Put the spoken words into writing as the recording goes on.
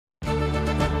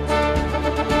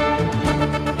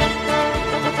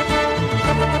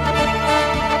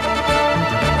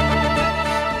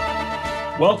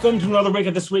Welcome to another week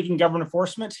of This Week in Government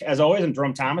Enforcement. As always, I'm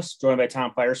Jerome Thomas, joined by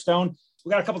Tom Firestone. We've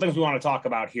got a couple things we want to talk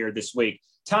about here this week.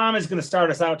 Tom is going to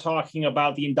start us out talking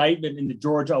about the indictment in the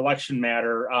Georgia election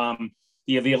matter,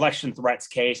 the election threats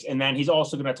case. And then he's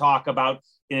also going to talk about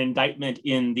an indictment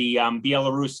in the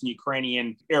Belarus and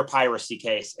Ukrainian air piracy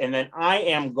case. And then I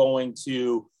am going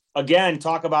to, again,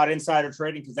 talk about insider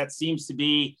trading because that seems to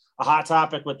be a hot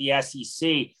topic with the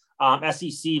SEC.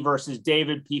 SEC versus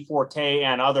David P. Forte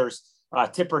and others.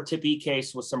 Tipper-Tippee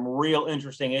case with some real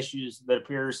interesting issues that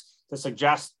appears to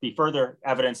suggest the further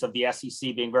evidence of the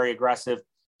SEC being very aggressive,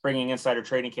 bringing insider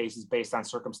trading cases based on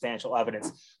circumstantial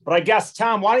evidence. But I guess,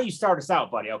 Tom, why don't you start us out,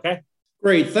 buddy, okay?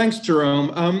 Great. Thanks,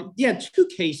 Jerome.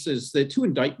 Two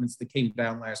indictments that came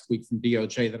down last week from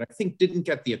DOJ that I think didn't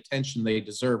get the attention they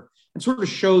deserve and sort of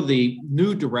show the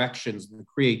new directions and the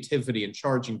creativity and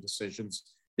charging decisions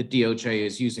that DOJ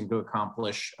is using to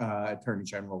accomplish Attorney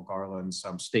General Garland's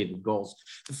stated goals.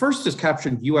 The first is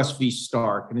capturing U.S. v.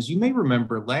 Stark. And as you may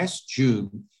remember, last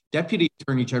June, Deputy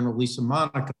Attorney General Lisa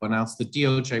Monaco announced that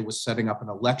DOJ was setting up an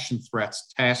election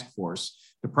threats task force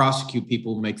to prosecute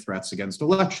people who make threats against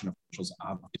election officials,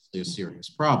 obviously a serious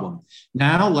problem.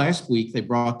 Now, last week, they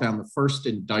brought down the first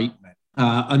indictment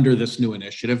under this new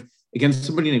initiative against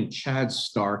somebody named Chad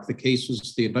Stark. The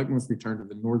indictment was returned to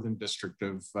the Northern District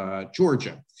of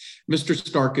Georgia. Mr.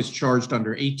 Stark is charged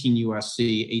under 18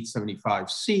 U.S.C.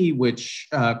 875C, which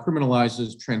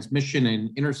criminalizes transmission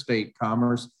in interstate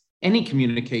commerce, any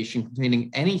communication containing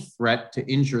any threat to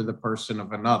injure the person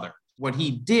of another. What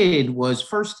he did was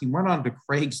first he went on to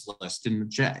Craigslist in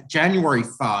January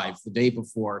 5, the day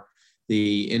before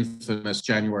the infamous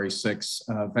January 6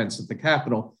 events at the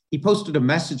Capitol. He posted a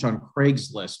message on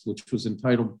Craigslist, which was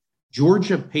entitled,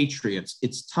 "Georgia Patriots,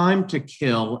 it's time to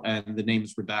kill," and the name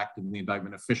is redacted in the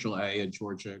indictment, official A, a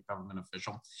Georgia government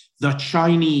official, "the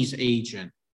Chinese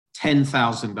agent,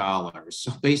 $10,000.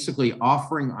 So basically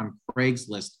offering on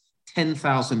Craigslist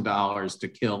 $10,000 to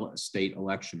kill a state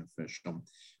election official.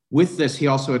 With this, he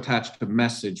also attached a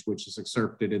message, which is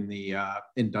excerpted in the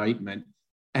indictment.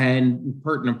 And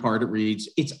pertinent part, it reads,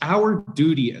 "It's our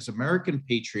duty as American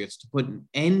patriots to put an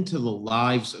end to the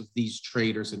lives of these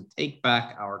traitors and take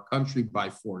back our country by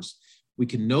force. We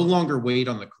can no longer wait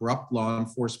on the corrupt law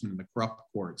enforcement and the corrupt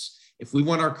courts. If we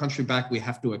want our country back, we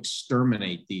have to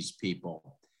exterminate these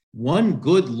people. One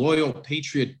good, loyal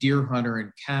patriot deer hunter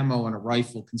in camo and a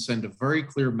rifle can send a very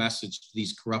clear message to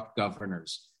these corrupt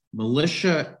governors.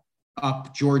 Militia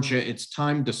up, Georgia, it's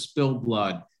time to spill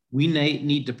blood. We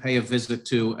need to pay a visit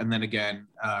to," and then again,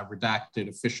 redacted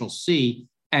official C,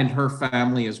 "and her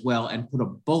family as well, and put a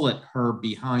bullet her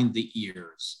behind the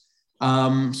ears."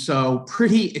 So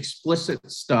pretty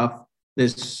explicit stuff.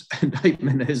 This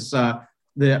indictment is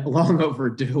long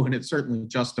overdue, and it certainly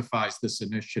justifies this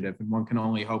initiative. And one can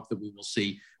only hope that we will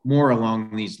see more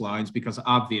along these lines, because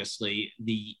obviously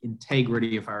the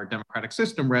integrity of our democratic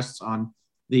system rests on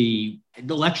the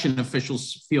election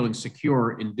officials feeling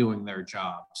secure in doing their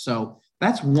job. So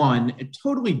that's one. A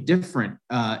totally different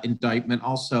indictment,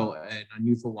 also an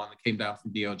unusual one that came down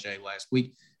from DOJ last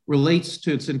week,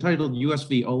 it's entitled U.S.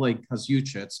 v. Oleg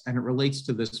Kozyuchitz, and it relates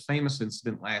to this famous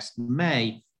incident last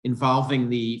May involving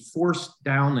the forced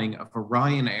downing of a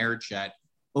Ryanair jet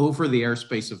over the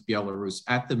airspace of Belarus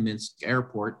at the Minsk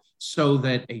airport, so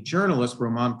that a journalist,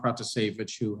 Roman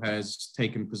Protasevich, who has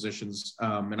taken positions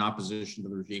in opposition to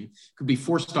the regime, could be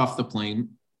forced off the plane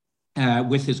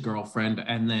with his girlfriend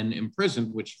and then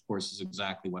imprisoned, which of course is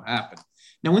exactly what happened.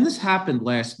 Now, when this happened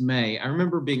last May, I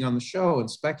remember being on the show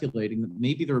and speculating that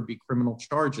maybe there would be criminal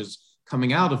charges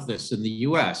coming out of this in the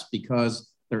US, because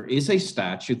there is a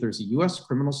statute, there's a US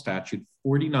criminal statute,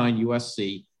 49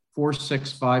 USC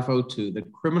 46502,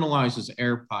 that criminalizes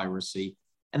air piracy,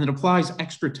 and it applies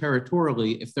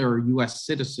extraterritorially if there are US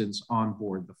citizens on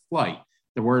board the flight.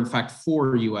 There were, in fact,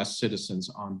 4 US citizens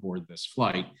on board this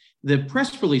flight. The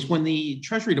press release, when the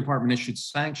Treasury Department issued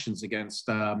sanctions against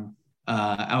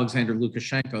Alexander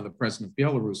Lukashenko, the president of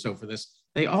Belarus, over this,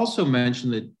 they also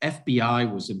mentioned that FBI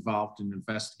was involved in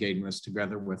investigating this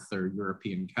together with their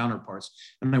European counterparts.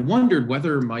 And I wondered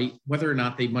whether or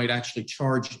not they might actually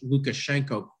charge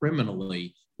Lukashenko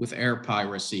criminally with air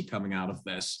piracy coming out of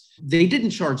this. They didn't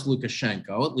charge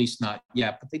Lukashenko, at least not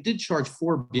yet, but they did charge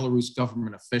 4 Belarus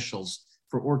government officials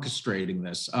for orchestrating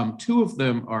this. 2 of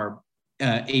them are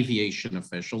aviation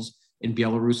officials in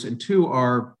Belarus, and 2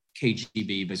 are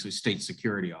KGB, basically state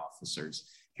security officers.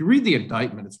 If you read the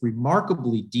indictment, it's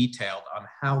remarkably detailed on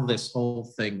how this whole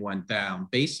thing went down.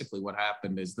 Basically, what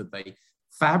happened is that they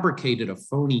fabricated a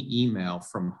phony email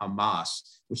from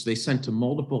Hamas, which they sent to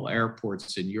multiple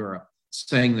airports in Europe,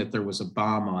 saying that there was a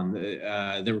bomb on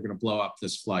they were going to blow up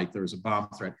this flight. There was a bomb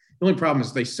threat. The only problem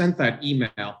is they sent that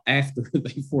email after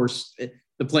they forced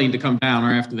the plane to come down,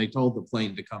 or after they told the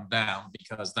plane to come down,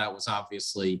 because that was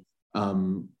obviously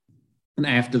an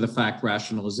after the fact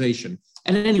rationalization.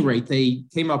 And at any rate, they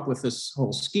came up with this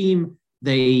whole scheme.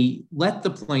 They let the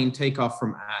plane take off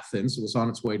from Athens. It was on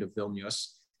its way to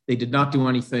Vilnius. They did not do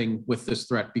anything with this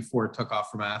threat before it took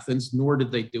off from Athens, nor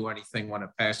did they do anything when it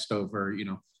passed over,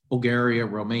 Bulgaria,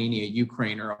 Romania,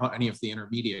 Ukraine, or any of the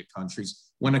intermediate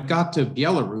countries. When it got to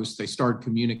Belarus, they started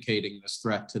communicating this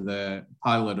threat to the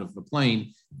pilot of the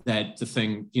plane that the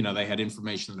thing, they had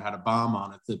information that had a bomb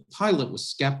on it. The pilot was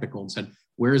skeptical and said,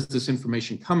 "Where is this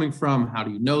information coming from? How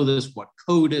do you know this? What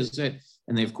code is it?"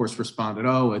 And they, of course, responded,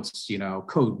 "Oh, it's,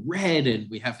 code red, and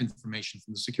we have information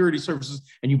from the security services,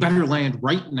 and you better land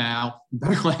right now. You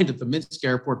better land at the Minsk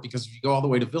airport, because if you go all the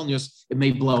way to Vilnius, it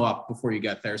may blow up before you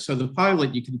get there." So the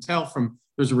pilot, you can tell from,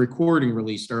 there's a recording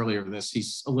released earlier of this,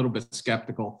 he's a little bit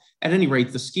skeptical. At any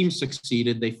rate, the scheme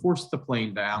succeeded. They forced the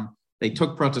plane down. They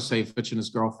took Protasevich and his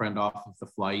girlfriend off of the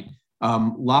flight,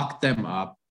 locked them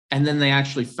up, and then they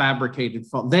actually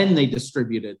then they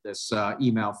distributed this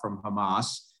email from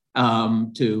Hamas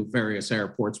to various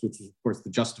airports, which was, of course, the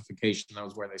justification. That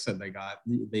was where they said they got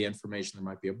the information there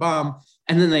might be a bomb.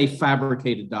 And then they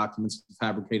fabricated documents,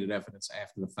 fabricated evidence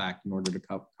after the fact in order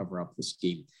to cover up the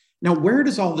scheme. Now, where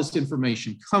does all this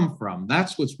information come from?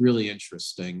 That's what's really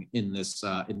interesting in this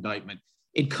indictment.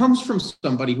 It comes from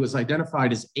somebody who was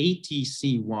identified as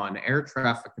ATC1, Air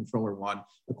Traffic Controller 1,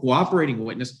 a cooperating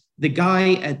witness, the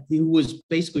guy who was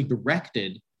basically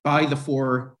directed by the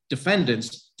four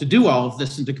defendants to do all of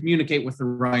this and to communicate with the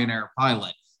Ryanair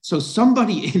pilot. So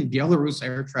somebody in Belarus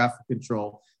air traffic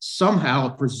control somehow,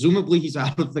 presumably he's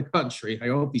out of the country, I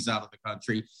hope he's out of the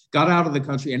country, got out of the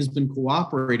country and has been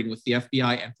cooperating with the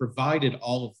FBI and provided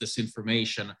all of this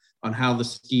information on how the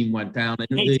scheme went down.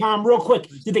 And hey, Tom, real quick,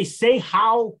 did they say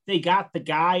how they got the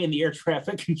guy in the air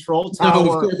traffic control tower?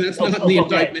 No, of course, that's not in the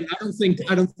indictment.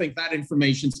 I don't think that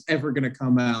information's ever going to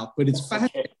come out, but it's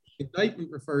fact. Okay. The indictment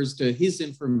refers to his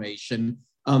information.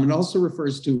 It also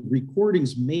refers to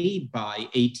recordings made by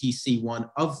ATC1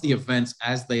 of the events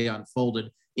as they unfolded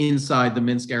inside the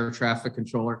Minsk Air Traffic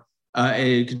Control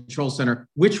Center,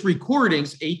 which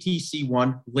recordings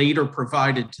ATC1 later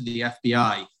provided to the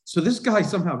FBI. So this guy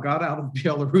somehow got out of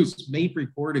Belarus, made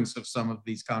recordings of some of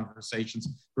these conversations,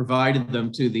 provided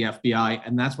them to the FBI,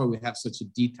 and that's why we have such a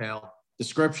detailed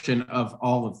description of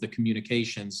all of the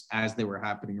communications as they were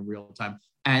happening in real time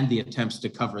and the attempts to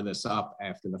cover this up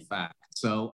after the fact.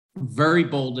 So very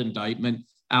bold indictment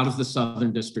out of the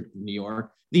Southern District of New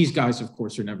York. These guys, of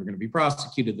course, are never going to be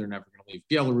prosecuted. They're never going to leave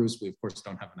Belarus. We, of course,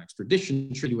 don't have an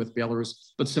extradition treaty with Belarus,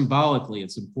 but symbolically,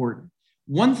 it's important.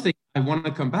 One thing I want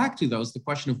to come back to, though, is the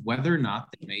question of whether or not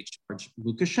they may charge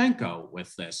Lukashenko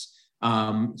with this.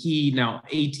 Now,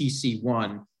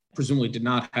 ATC1 presumably did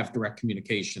not have direct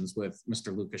communications with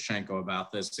Mr. Lukashenko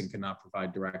about this and cannot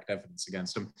provide direct evidence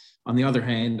against him. On the other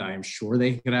hand, I am sure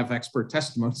they could have expert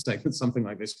testimony saying that something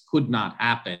like this could not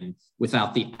happen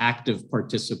without the active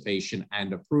participation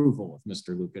and approval of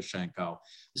Mr. Lukashenko.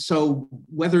 So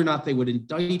whether or not they would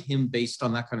indict him based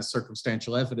on that kind of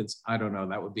circumstantial evidence, I don't know.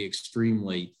 That would be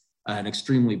an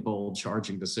extremely bold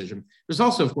charging decision. There's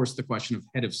also, of course, the question of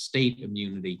head of state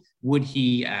immunity. Would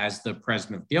he, as the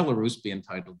president of Belarus, be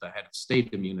entitled to head of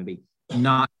state immunity?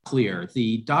 Not clear.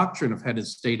 The doctrine of head of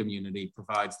state immunity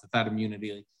provides that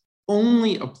immunity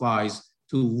only applies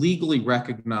to legally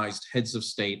recognized heads of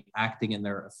state acting in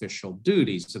their official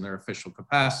duties and their official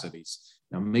capacities.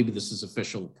 Now, maybe this is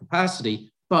official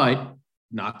capacity, but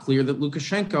not clear that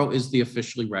Lukashenko is the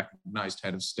officially recognized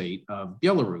head of state of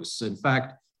Belarus. In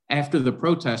fact, after the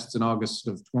protests in August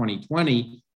of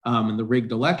 2020 and the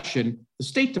rigged election, the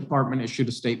State Department issued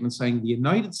a statement saying the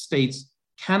United States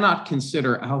cannot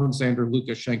consider Alexander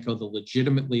Lukashenko the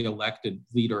legitimately elected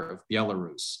leader of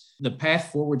Belarus. The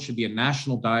path forward should be a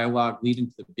national dialogue leading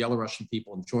to the Belarusian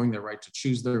people enjoying their right to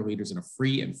choose their leaders in a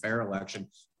free and fair election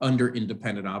under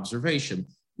independent observation.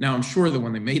 Now, I'm sure that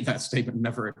when they made that statement, it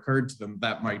never occurred to them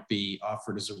that might be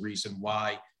offered as a reason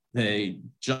why the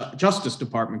Justice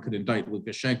Department could indict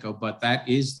Lukashenko, but that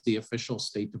is the official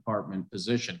State Department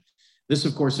position. This,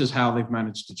 of course, is how they've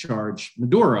managed to charge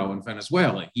Maduro in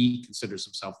Venezuela. He considers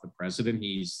himself the president.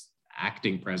 He's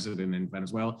acting president in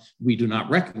Venezuela. We do not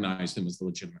recognize him as the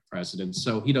legitimate president,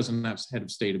 so he doesn't have head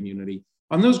of state immunity.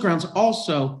 On those grounds,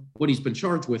 also, what he's been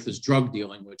charged with is drug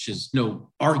dealing, which is no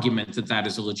argument that that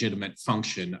is a legitimate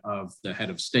function of the head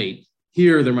of state.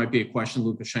 Here, there might be a question.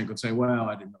 Lukashenko would say, well,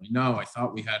 I didn't really know. I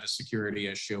thought we had a security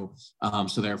issue.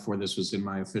 So therefore, this was in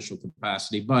my official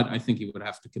capacity. But I think he would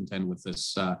have to contend with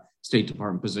this State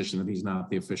Department position that he's not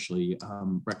the officially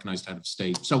recognized head of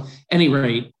state. So at any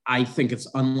rate, I think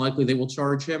it's unlikely they will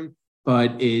charge him.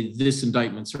 But this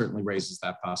indictment certainly raises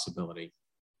that possibility.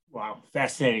 Wow,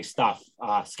 fascinating stuff.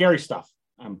 Scary stuff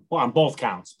on both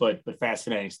counts, but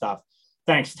fascinating stuff.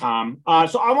 Thanks, Tom.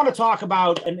 So I want to talk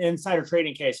about an insider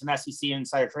trading case, an SEC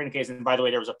insider trading case. And by the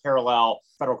way, there was a parallel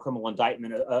federal criminal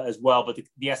indictment as well. But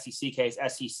the SEC case,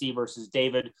 SEC versus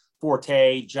David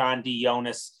Forte, John D.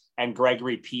 Yonas, and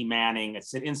Gregory P. Manning.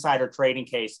 It's an insider trading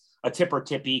case, a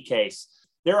tipper-tippee case.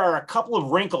 There are a couple of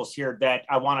wrinkles here that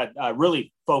I want to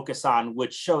really focus on,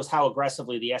 which shows how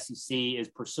aggressively the SEC is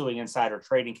pursuing insider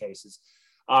trading cases.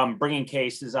 Bringing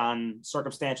cases on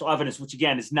circumstantial evidence, which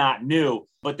again is not new,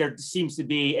 but there seems to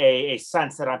be a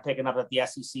sense that I'm picking up that the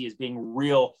SEC is being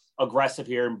real aggressive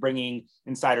here and bringing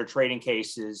insider trading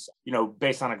cases,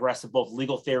 based on aggressive both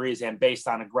legal theories and based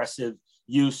on aggressive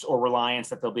use or reliance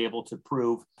that they'll be able to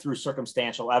prove through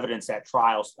circumstantial evidence at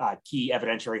trials, key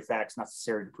evidentiary facts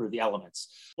necessary to prove the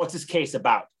elements. What's this case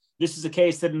about? This is a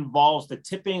case that involves the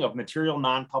tipping of material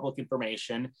non-public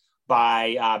information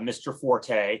by Mr.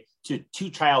 Forte to two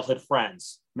childhood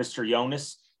friends, Mr.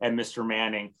 Yonas and Mr.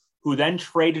 Manning, who then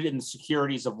traded in the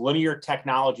securities of Linear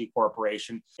Technology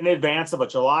Corporation in advance of a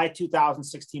July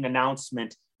 2016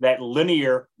 announcement that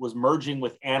Linear was merging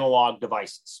with Analog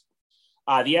Devices.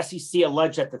 The SEC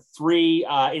alleged that the three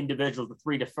individuals, the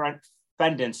three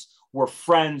defendants, were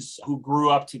friends who grew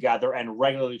up together and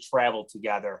regularly traveled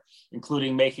together,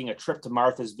 including making a trip to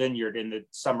Martha's Vineyard in the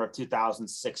summer of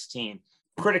 2016.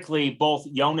 Critically, both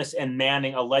Yonas and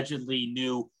Manning allegedly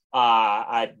knew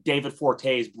David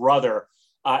Forte's brother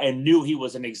and knew he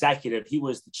was an executive. He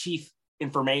was the chief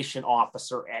information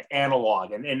officer at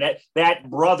Analog. And that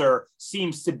brother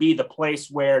seems to be the place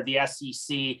where the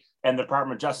SEC and the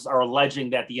Department of Justice are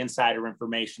alleging that the insider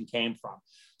information came from.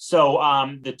 So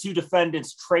the two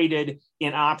defendants traded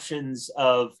in options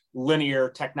of Linear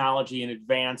Technology in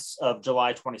advance of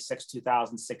July 26,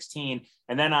 2016.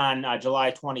 And then on July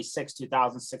 26,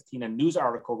 2016, a news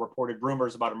article reported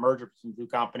rumors about a merger between two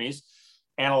companies.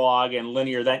 Analog and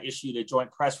Linear then issued a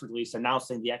joint press release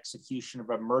announcing the execution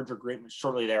of a merger agreement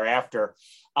shortly thereafter.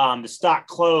 The stock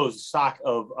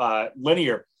of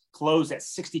Linear closed at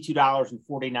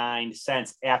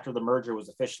 $62.49 after the merger was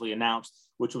officially announced,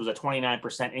 which was a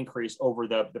 29% increase over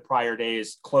the prior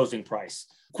day's closing price.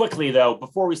 Quickly, though,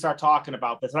 before we start talking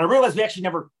about this, and I realize we actually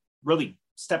never really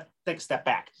take a step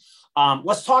back,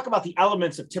 let's talk about the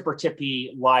elements of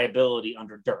tipper-tippee liability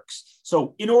under Dirks.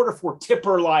 So in order for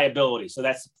tipper liability, so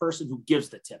that's the person who gives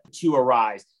the tip, to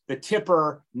arise, the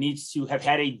tipper needs to have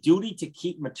had a duty to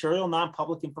keep material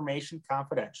non-public information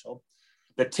confidential.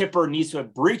 The tipper needs to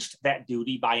have breached that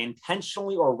duty by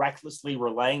intentionally or recklessly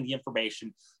relaying the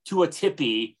information to a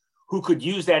tippee who could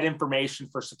use that information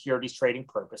for securities trading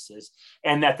purposes,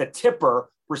 and that the tipper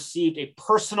received a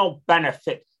personal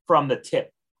benefit from the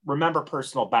tip. Remember,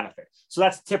 personal benefit. So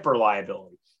that's tipper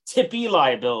liability. Tippee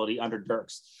liability under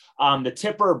Dirks. The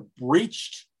tipper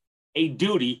breached a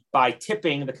duty by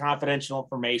tipping the confidential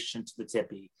information to the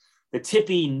tippee. The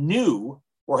tippee knew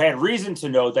or had reason to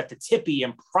know that the tippee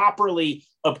improperly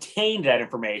obtained that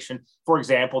information, for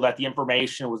example, that the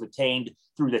information was obtained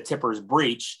through the tipper's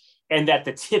breach, and that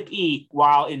the tippee,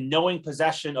 while in knowing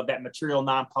possession of that material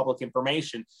non-public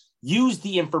information, used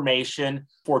the information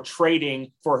for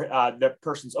trading for the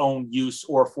person's own use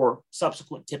or for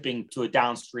subsequent tipping to a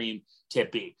downstream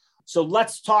tippee. So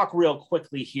let's talk real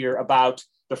quickly here about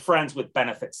the friends with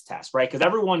benefits test, right? Because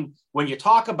everyone, when you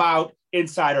talk about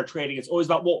insider trading, it's always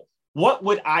about, well, what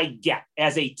would I get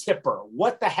as a tipper?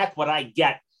 What the heck would I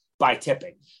get by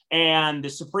tipping? And the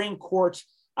Supreme Court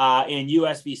in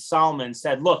U.S. v. Solomon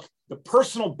said, look, the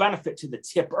personal benefit to the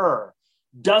tipper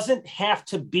doesn't have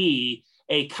to be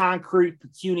a concrete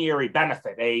pecuniary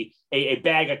benefit, a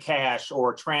bag of cash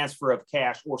or a transfer of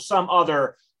cash or some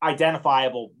other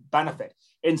identifiable benefit.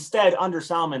 Instead, under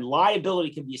Solomon,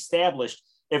 liability can be established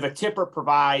if a tipper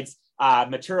provides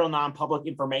material non-public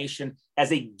information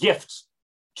as a gift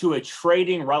to a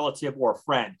trading relative or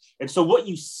friend. And so what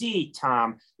you see,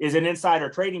 Tom, is in insider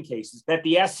trading cases that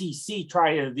the SEC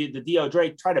the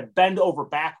DOJ try to bend over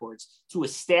backwards to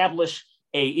establish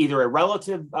either a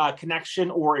relative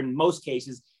connection or in most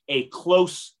cases, a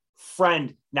close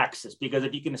friend nexus. Because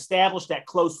if you can establish that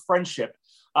close friendship,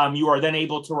 you are then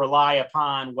able to rely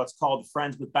upon what's called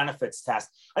friends with benefits test.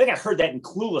 I think I heard that in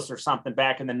Clueless or something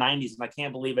back in the 90s, and I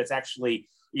can't believe it's actually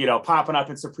popping up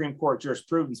in Supreme Court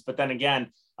jurisprudence. But then again,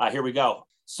 here we go.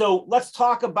 So let's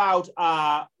talk about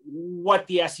what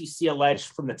the SEC alleged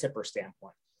from the tipper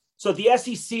standpoint. So the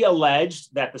SEC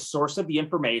alleged that the source of the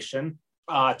information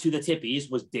to the tippies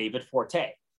was David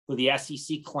Forte, who the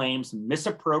SEC claims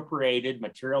misappropriated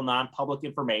material non-public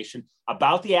information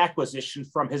about the acquisition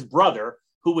from his brother,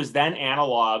 who was then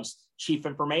Analog's chief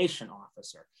information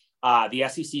officer. The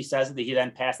SEC says that he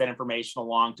then passed that information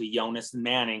along to Jonas and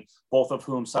Manning, both of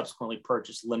whom subsequently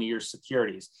purchased Linear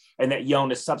securities, and that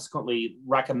Jonas subsequently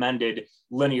recommended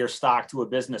Linear stock to a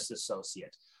business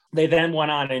associate. They then went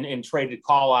on and traded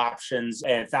call options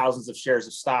and thousands of shares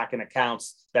of stock in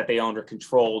accounts that they owned or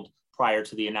controlled prior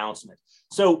to the announcement.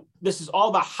 So this is all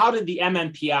about how did the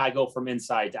MNPI go from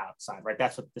inside to outside, right?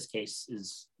 That's what this case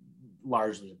is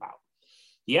largely about.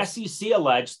 The SEC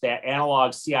alleged that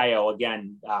Analog CIO,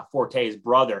 again, Forte's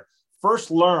brother, first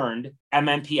learned the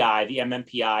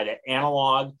MNPI, that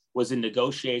Analog was in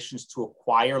negotiations to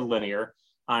acquire Linear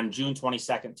on June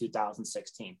 22nd,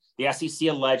 2016. The SEC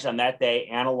alleged on that day,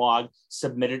 Analog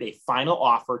submitted a final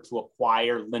offer to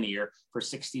acquire Linear for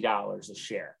 $60 a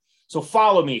share. So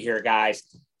follow me here, guys.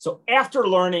 So after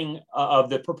learning of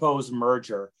the proposed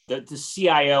merger, the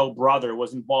CIO brother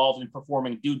was involved in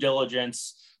performing due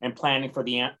diligence and planning for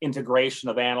the integration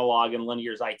of Analog and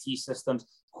Linear's IT systems,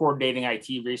 coordinating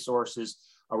IT resources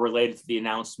related to the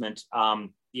announcement,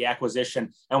 the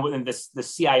acquisition. And within this, the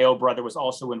CIO brother was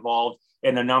also involved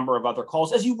in a number of other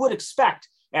calls, as you would expect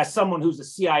as someone who's the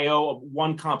CIO of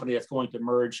one company that's going to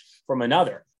merge from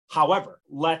another. However,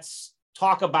 let's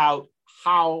talk about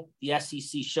how the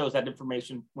SEC shows that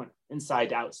information went inside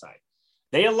to outside.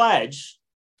 They allege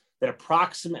that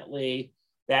approximately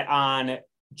that on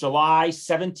July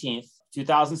 17th,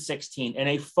 2016, in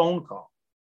a phone call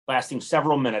lasting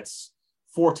several minutes,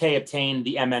 Forte obtained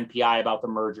the MNPI about the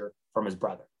merger from his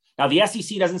brother. Now, the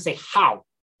SEC doesn't say how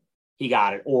he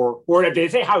got it, or they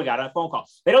say how he got it on a phone call.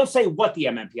 They don't say what the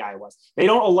MNPI was. They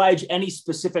don't allege any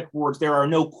specific words. There are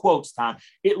no quotes, Tom.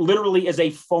 It literally is a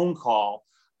phone call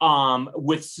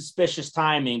with suspicious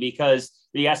timing, because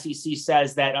the SEC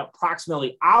says that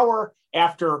approximately an hour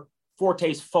after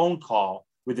Forte's phone call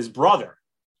with his brother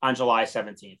on July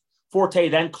 17th, Forte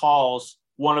then calls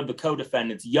one of the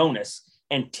co-defendants, Jonas,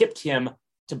 and tipped him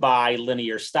to buy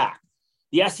Linear stock.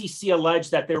 The SEC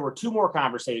alleged that there were two more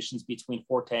conversations between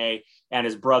Forte and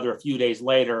his brother a few days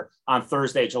later on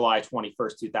Thursday, July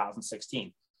 21st,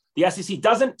 2016. The SEC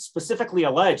doesn't specifically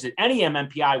allege that any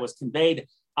MNPI was conveyed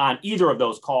on either of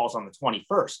those calls on the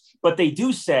 21st, but they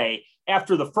do say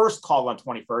after the first call on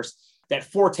 21st that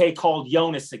Forte called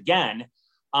Jonas again.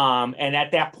 And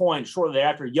at that point, shortly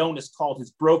thereafter, Jonas called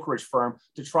his brokerage firm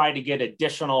to try to get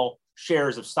additional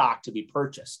shares of stock to be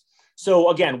purchased. So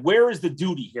again, where is the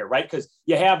duty here, right? Because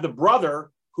you have the brother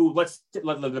who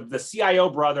the CIO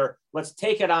brother, let's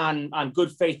take it on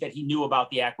good faith that he knew about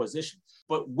the acquisition.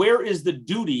 But where is the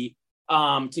duty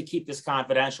to keep this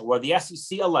confidential? Where the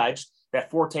SEC alleged that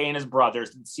Forte and his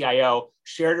brothers, the CIO,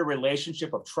 shared a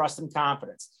relationship of trust and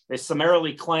confidence. They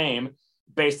summarily claim,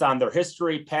 based on their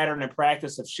history, pattern, and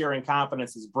practice of sharing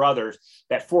confidence as brothers,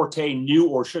 that Forte knew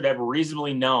or should have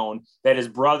reasonably known that his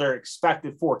brother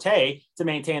expected Forte to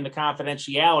maintain the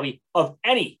confidentiality of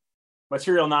any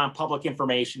material non-public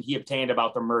information he obtained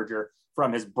about the merger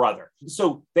from his brother.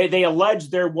 So they allege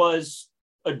there was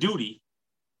a duty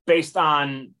based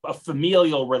on a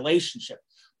familial relationship.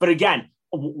 But again,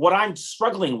 what I'm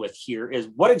struggling with here is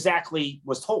what exactly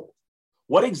was told?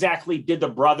 What exactly did the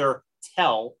brother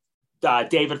tell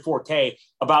David Forte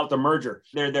about the merger?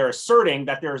 They're asserting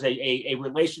that there's a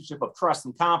relationship of trust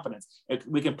and confidence.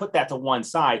 We can put that to one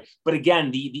side. But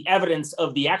again, the evidence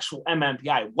of the actual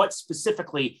MNPI, what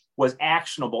specifically was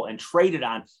actionable and traded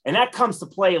on, and that comes to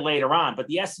play later on. But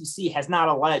the SEC has not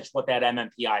alleged what that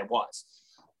MNPI was.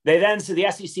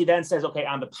 The SEC then says, okay,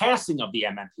 on the passing of the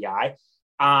MNPI,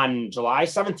 on July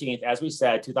 17th, as we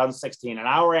said, 2016, an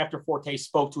hour after Forte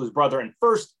spoke to his brother and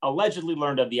first allegedly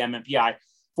learned of the MNPI,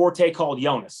 Forte called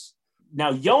Jonas.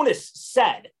 Now, Jonas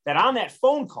said that on that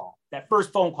phone call, that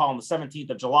first phone call on the 17th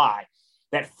of July,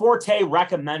 that Forte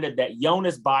recommended that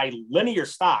Jonas buy Linear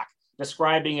stock,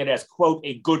 describing it as, quote,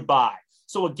 a good buy.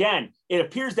 So again, it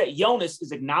appears that Jonas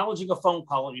is acknowledging a phone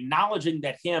call and acknowledging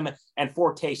that him and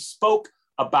Forte spoke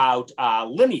about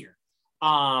Linear.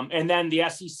 And then the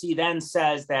SEC then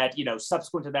says that,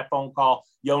 subsequent to that phone call,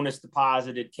 Jonas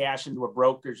deposited cash into a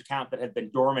brokerage account that had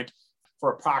been dormant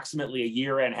for approximately a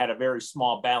year and had a very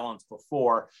small balance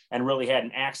before and really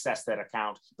hadn't accessed that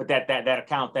account. But that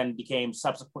account then became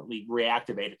subsequently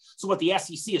reactivated. So what the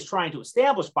SEC is trying to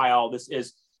establish by all this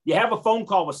is you have a phone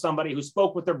call with somebody who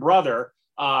spoke with their brother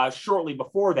shortly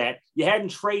before that. You hadn't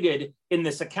traded in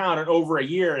this account in over a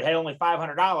year. It had only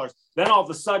 $500. Then all of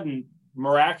a sudden,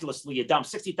 miraculously, you dump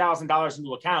 $60,000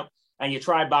 into account and you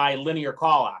try buy linear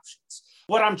call options.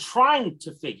 What I'm trying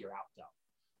to figure out,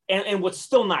 though, and what's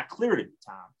still not clear to me,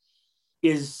 Tom,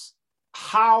 is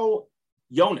how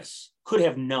Jonas could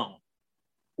have known,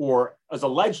 or is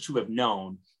alleged to have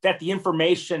known, that the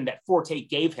information that Forte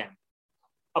gave him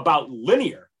about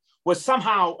linear was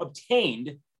somehow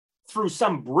obtained through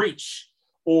some breach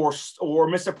or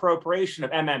misappropriation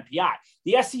of MMPI.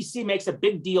 The SEC makes a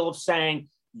big deal of saying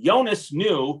Jonas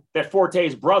knew that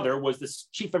Forte's brother was the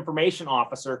chief information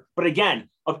officer, but again,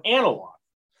 of Analog.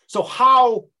 So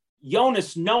how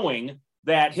Jonas knowing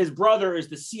that his brother is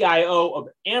the CIO of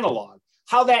Analog,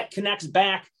 how that connects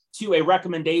back to a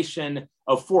recommendation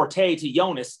of Forte to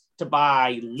Jonas to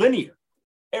buy linear,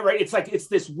 right? It's like, it's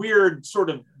this weird sort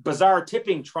of bizarre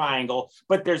tipping triangle,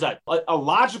 but there's a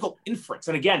logical inference.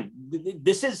 And again,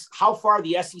 this is how far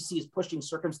the SEC is pushing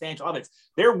circumstantial evidence.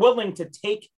 They're willing to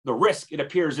take the risk, it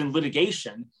appears, in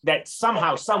litigation that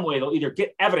somehow, some way, they'll either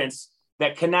get evidence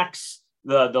that connects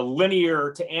the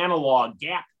linear to analog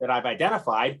gap that I've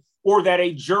identified, or that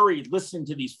a jury listening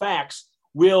to these facts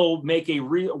will make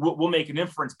an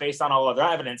inference based on all other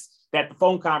evidence that the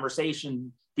phone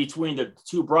conversation between the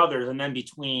two brothers and then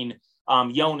between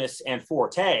Jonas and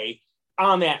Forte,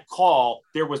 on that call,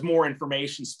 there was more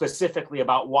information specifically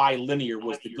about why linear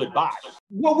was the good buy.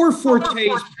 What were Forte's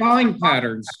buying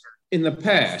patterns in the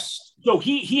past? So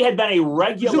he had been a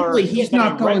regular.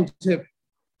 Presumably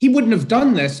he wouldn't have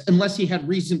done this unless he had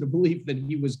reason to believe that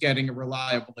he was getting a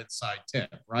reliable inside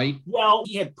tip, right? Well,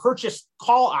 he had purchased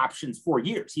call options for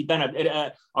years. He'd been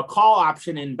a call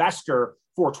option investor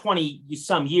for 20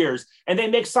 some years. And they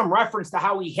make some reference to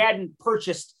how he hadn't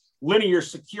purchased linear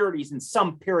securities in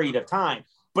some period of time.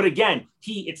 But again,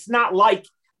 it's not like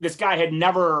this guy it's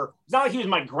not like he was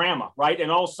my grandma, right?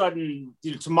 And all of a sudden,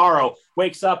 tomorrow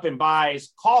wakes up and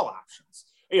buys call options.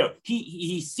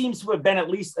 He seems to have been at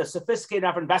least a sophisticated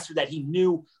enough investor that he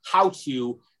knew how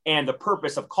to and the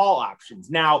purpose of call options.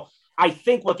 Now, I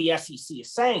think what the SEC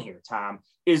is saying here, Tom,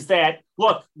 is that,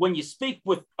 look, when you speak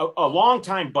with a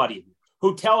longtime buddy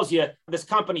who tells you this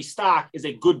company's stock is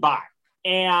a good buy,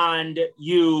 and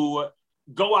you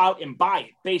go out and buy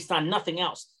it based on nothing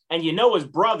else, and his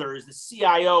brother is the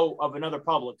CIO of another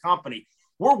public company,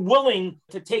 we're willing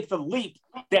to take the leap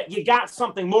that you got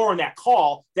something more in that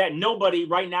call that nobody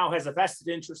right now has a vested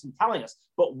interest in telling us,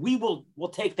 but we'll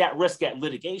take that risk at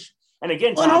litigation. And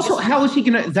again, well, and also, how is he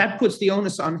going to, that puts the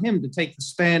onus on him to take the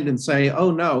stand and say,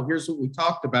 oh no, here's what we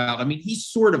talked about. I mean, he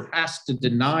sort of has to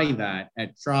deny that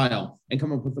at trial and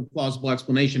come up with a plausible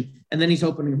explanation. And then he's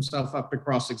opening himself up to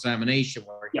cross-examination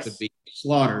where he could be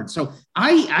slaughtered. So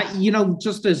I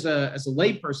just as a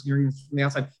layperson hearing this from the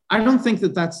outside, I don't think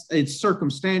it's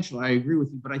circumstantial. I agree with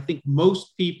you, but I think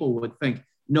most people would think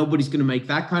nobody's going to make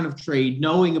that kind of trade,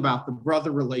 knowing about the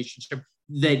brother relationship,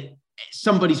 that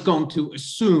somebody's going to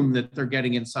assume that they're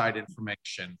getting inside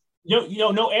information.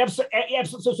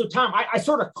 Absolutely. So Tom, I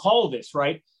sort of call this,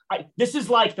 right? This is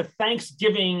like the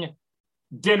Thanksgiving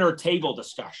dinner table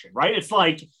discussion, right? It's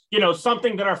like,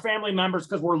 something that our family members,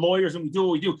 because we're lawyers and we do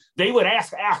what we do, they would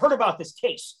ask, I heard about this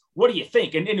case. What do you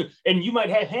think? And you might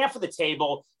have half of the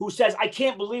table who says, I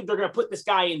can't believe they're going to put this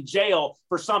guy in jail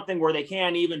for something where they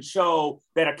can't even show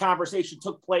that a conversation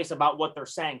took place about what they're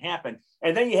saying happened.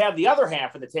 And then you have the other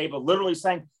half of the table literally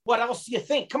saying, what else do you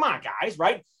think? Come on, guys,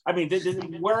 right? I mean,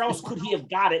 where else could he have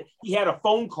got it? He had a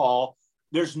phone call.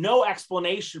 There's no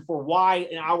explanation for why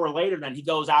an hour later then he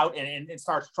goes out and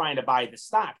starts trying to buy the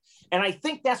stock. And I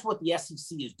think that's what the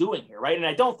SEC is doing here, right? And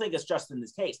I don't think it's just in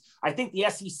this case. I think the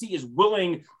SEC is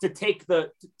willing to take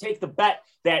the bet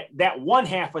that one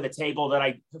half of the table that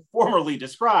I formerly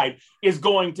described is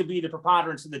going to be the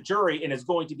preponderance of the jury and is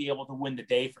going to be able to win the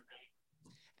day for them.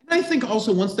 And I think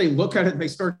also once they look at it and they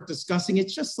start discussing,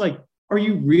 it's just like, are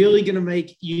you really going to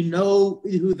make,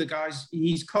 who the guys,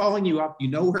 he's calling you up,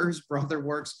 where his brother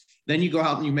works, then you go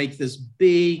out and you make this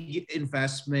big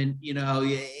investment,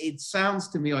 it sounds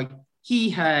to me like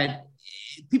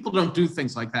people don't do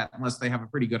things like that unless they have a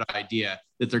pretty good idea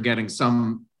that they're getting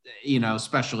some,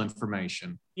 special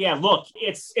information. Yeah, look,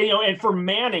 it's, and for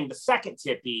Manning, the second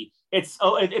tippy, it's a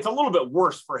little bit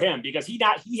worse for him because he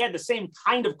had the same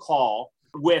kind of call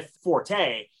with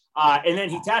Forte. And then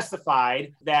he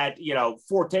testified that,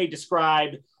 Forte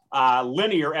described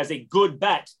Linear as a good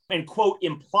bet and, quote,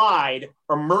 implied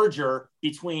a merger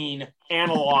between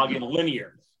Analog and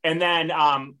Linear. And then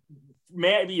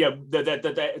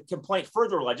the complaint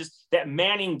further alleges that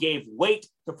Manning gave weight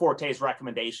to Forte's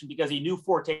recommendation because he knew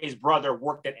Forte's brother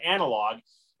worked at Analog.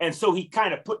 And so he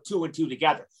kind of put 2 and 2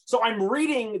 together. So I'm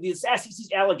reading these SEC's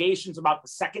allegations about the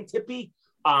second tippy,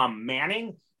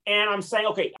 Manning, and I'm saying,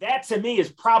 okay, that to me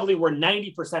is probably where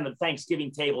 90% of the Thanksgiving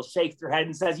table shakes their head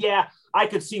and says, yeah, I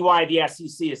could see why the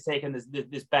SEC has taken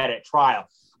this bet at trial.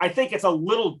 I think it's a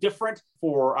little different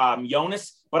for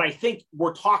Jonas, but I think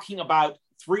we're talking about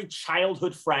 3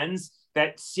 childhood friends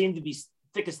that seem to be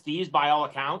thick as thieves by all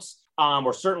accounts,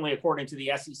 or certainly according to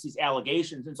the SEC's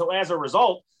allegations. And so as a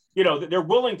result, they're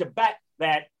willing to bet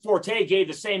that Forte gave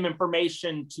the same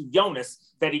information to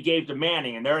Jonas that he gave to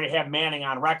Manning. And they already have Manning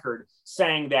on record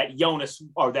saying that Jonas,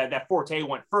 or that Forte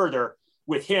went further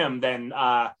with him than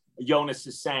Jonas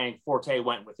is saying Forte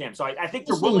went with him. So I think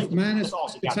they're willing to put this all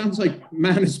together. It sounds like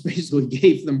Manus basically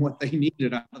gave them what they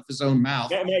needed out of his own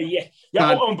mouth. Yeah.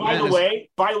 Oh, and by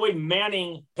the way,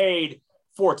 Manning paid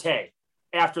Forte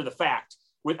after the fact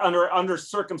with under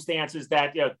circumstances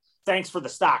that, thanks for the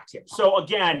stock tip. So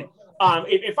again,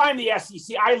 if I'm the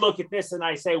SEC, I look at this and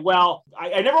I say, well,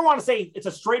 I never want to say it's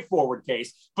a straightforward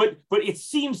case, but it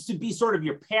seems to be sort of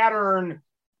your pattern,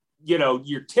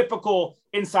 your typical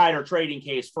insider trading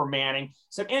case for Manning.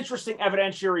 Some interesting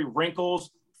evidentiary wrinkles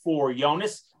for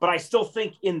Jonas, but I still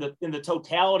think in the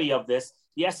totality of this,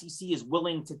 the SEC is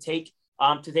willing to take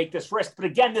this risk. But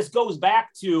again, this goes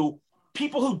back to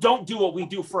people who don't do what we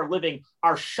do for a living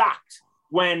are shocked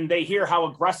when they hear how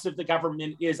aggressive the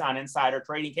government is on insider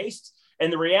trading cases.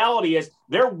 And the reality is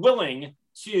they're willing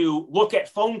to look at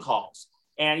phone calls.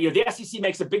 And the SEC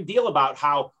makes a big deal about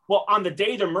how, well, on the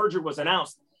day the merger was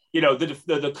announced,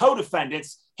 the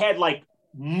co-defendants had like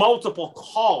multiple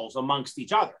calls amongst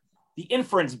each other. The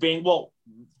inference being, well,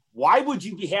 why would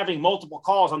you be having multiple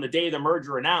calls on the day the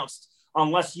merger announced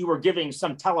unless you were giving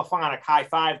some telephonic high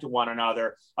five to one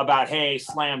another about, hey,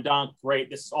 slam dunk, great,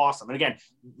 this is awesome. And again,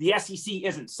 the SEC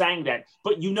isn't saying that,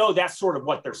 but that's sort of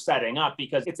what they're setting up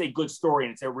because it's a good story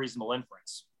and it's a reasonable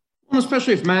inference. Well,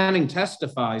 especially if Manning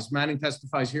testifies,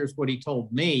 here's what he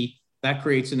told me. That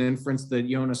creates an inference that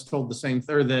Jonas told the same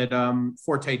thing, that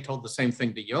Forte told the same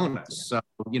thing to Jonas. So,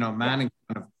 Manning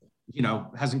kind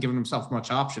of, hasn't given himself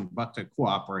much option but to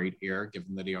cooperate here,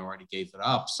 given that he already gave it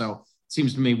up. So it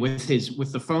seems to me with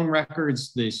the phone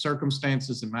records, the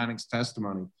circumstances, and Manning's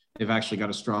testimony, they've actually got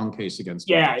a strong case against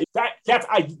him. Yeah,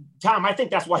 Tom, I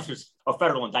think that's why there's a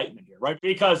federal indictment here, right?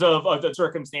 Because of the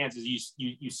circumstances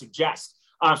you suggest.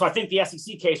 So I think the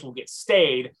SEC case will get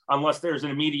stayed unless there's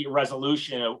an immediate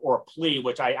resolution or a plea,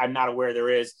 which I'm not aware there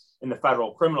is in the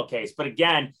federal criminal case. But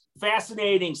again,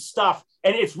 fascinating stuff.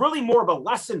 And it's really more of a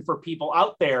lesson for people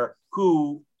out there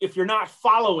who, if you're not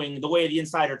following the way the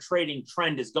insider trading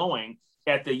trend is going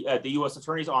at the U.S.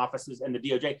 attorney's offices and the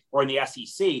DOJ or in the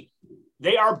SEC,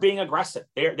 they are being aggressive.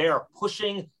 They are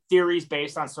pushing theories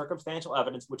based on circumstantial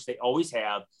evidence, which they always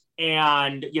have.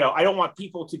 And, I don't want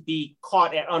people to be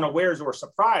caught at unawares or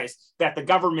surprised that the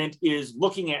government is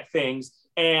looking at things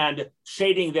and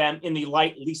shading them in the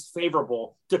light least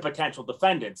favorable to potential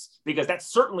defendants, because that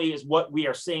certainly is what we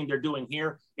are seeing they're doing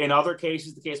here. In other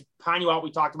cases, the case of Panuot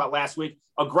we talked about last week,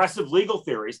 aggressive legal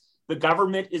theories. The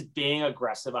government is being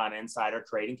aggressive on insider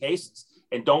trading cases.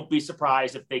 And don't be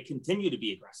surprised if they continue to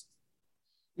be aggressive.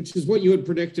 Which is what you had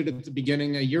predicted at the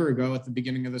beginning, a year ago, at the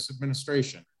beginning of this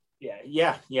administration.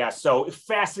 Yeah. So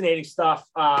fascinating stuff.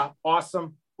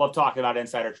 Awesome. Love talking about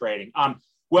insider trading.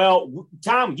 Well,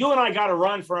 Tom, you and I got to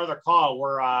run for another call.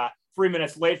 We're 3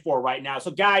 minutes late for right now.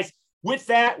 So guys, with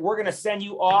that, we're going to send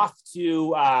you off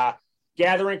to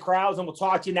gathering crowds and we'll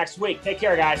talk to you next week. Take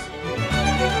care,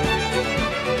 guys.